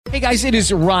Hey guys, it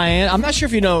is Ryan. I'm not sure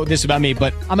if you know this about me,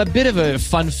 but I'm a bit of a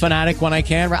fun fanatic when I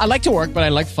can. I like to work, but I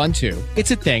like fun too. It's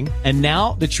a thing. And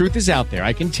now the truth is out there.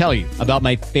 I can tell you about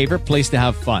my favorite place to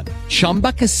have fun.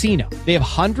 Chumba Casino. They have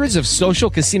hundreds of social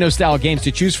casino style games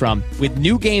to choose from with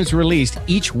new games released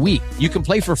each week. You can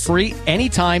play for free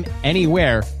anytime,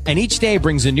 anywhere. And each day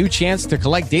brings a new chance to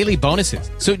collect daily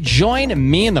bonuses. So join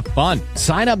me in the fun.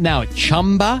 Sign up now at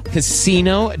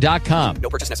ChumbaCasino.com. No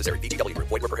purchase necessary. VGW Group.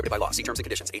 Void where prohibited by law. See terms and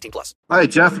conditions. 18+. Hi,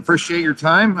 Jeff. Appreciate your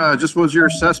time. Just was your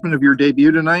assessment of your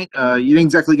debut tonight? You didn't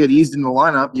exactly get eased in the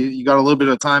lineup. You got a little bit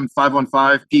of time,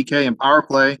 5-on-5, PK, and power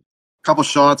play. A couple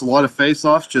shots, a lot of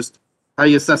face-offs. Just how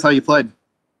you assess how you played?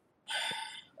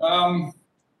 I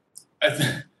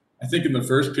think in the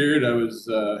first period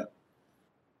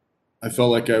I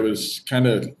felt like I was kind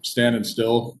of standing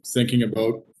still, thinking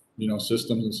about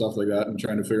systems and stuff like that, and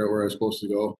trying to figure out where I was supposed to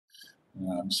go.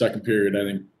 Second period, I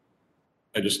think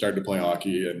I just started to play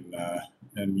hockey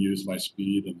and use my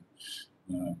speed,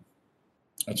 and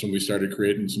that's when we started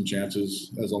creating some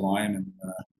chances as a line.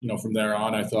 And from there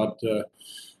on, I thought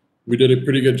we did a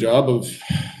pretty good job of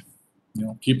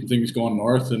keeping things going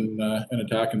north and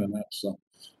attacking the net. So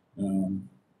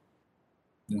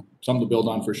something to build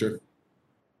on for sure.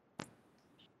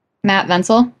 Matt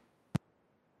Vensel.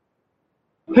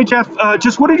 Hey, Jeff,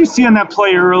 just what did you see on that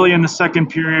play early in the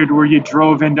second period where you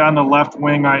drove in down the left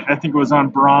wing? I think it was on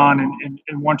Braun and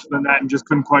went to the net and just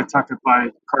couldn't quite tuck it by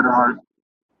Carter Hart.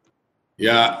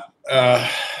 Yeah. I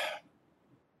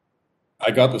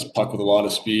got this puck with a lot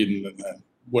of speed, and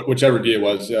whichever D it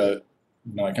was, I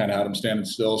kind of had him standing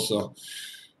still. So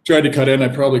tried to cut in. I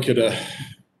probably could have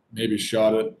maybe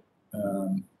shot it,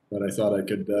 but I thought I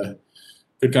could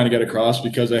kind of get across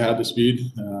because I had the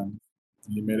speed.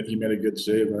 He made a good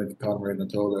save. I caught him right in the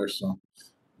toe there. So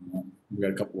we got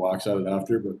a couple walks out of it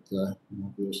after, but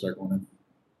we'll start going in.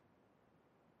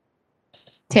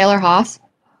 Taylor Haas.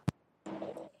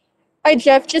 Hi,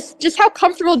 Jeff. Just how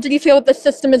comfortable did you feel with the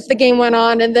system as the game went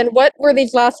on? And then what were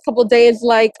these last couple of days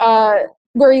like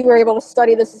where you were able to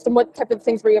study the system? What type of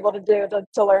things were you able to do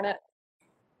to learn it?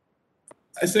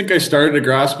 I think I started to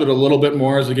grasp it a little bit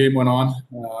more as the game went on.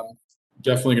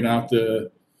 Definitely going to have to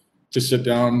sit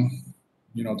down,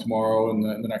 tomorrow and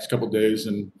the next couple of days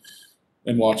and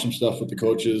watch some stuff with the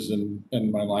coaches and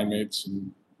my line mates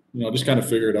and, just kind of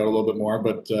figure it out a little bit more.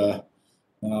 But,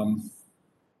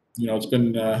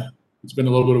 it's been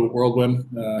a little bit of a whirlwind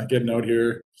getting out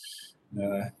here,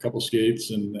 a couple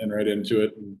skates and right into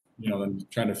it. And, then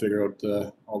trying to figure out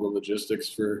all the logistics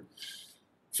for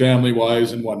family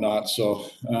wise and whatnot. So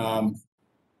I'm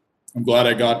glad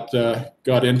I got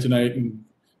in tonight and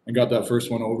got that first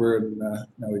one over, and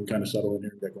now we can kind of settle in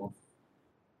here and get going.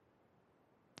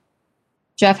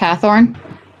 Jeff Hathorn.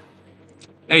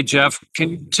 Hey, Jeff,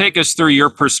 can you take us through your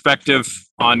perspective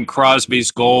on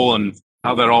Crosby's goal and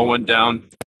how that all went down?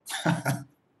 Heck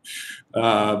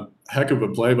of a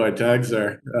play by Tags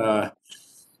there. I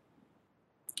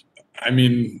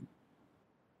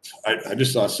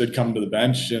just saw Sid come to the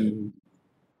bench and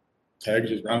Tags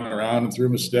just running around and threw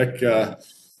him a stick.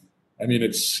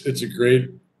 It's a great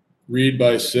read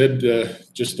by Sid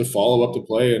just to follow up the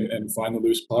play and find the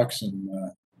loose pucks, and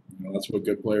that's what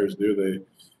good players do.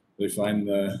 They find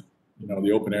the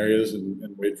open areas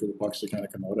and wait for the pucks to kind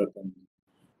of come out at them.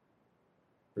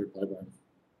 Great play by him.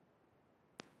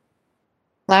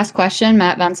 Last question,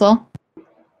 Matt Vensel.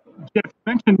 Jeff, you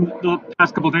mentioned the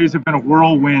past couple of days have been a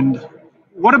whirlwind.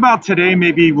 What about today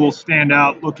maybe will stand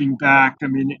out looking back? I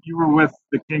mean, you were with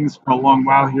the Kings for a long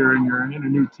while here, and you're in a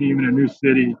new team in a new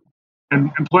city and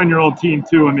playing your old team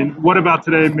too. I mean, what about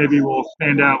today maybe will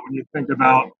stand out when you think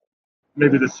about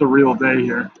maybe the surreal day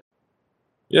here?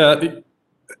 Yeah, it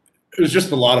was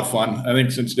just a lot of fun. I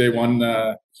think since day one,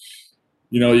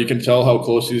 you can tell how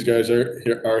close these guys are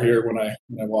here when I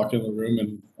walk in the room,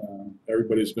 and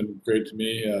everybody's been great to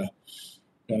me.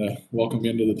 Kind of welcomed me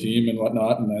into the team and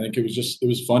whatnot, and I think it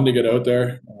was fun to get out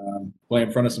there, play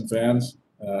in front of some fans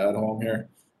at home here.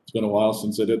 It's been a while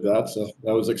since I did that, so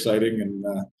that was exciting. And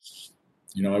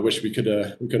I wish we could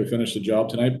have finished the job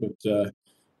tonight, but it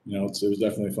was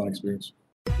definitely a fun experience.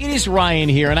 It is Ryan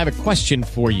here, and I have a question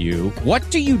for you.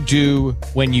 What do you do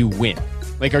when you win?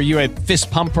 Like, are you a fist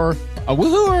pumper, a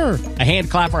woohooer, a hand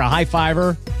clapper, a high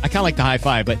fiver? I kind of like the high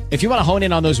five, but if you want to hone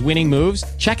in on those winning moves,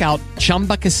 check out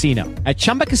Chumba Casino. At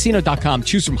ChumbaCasino.com,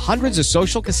 choose from hundreds of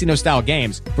social casino style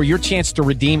games for your chance to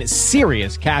redeem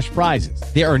serious cash prizes.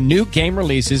 There are new game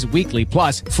releases weekly,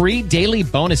 plus free daily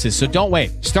bonuses. So don't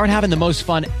wait. Start having the most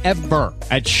fun ever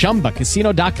at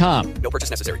ChumbaCasino.com. No purchase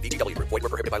necessary. VGW Group. Void where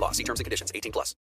prohibited by law. See terms and conditions. 18+.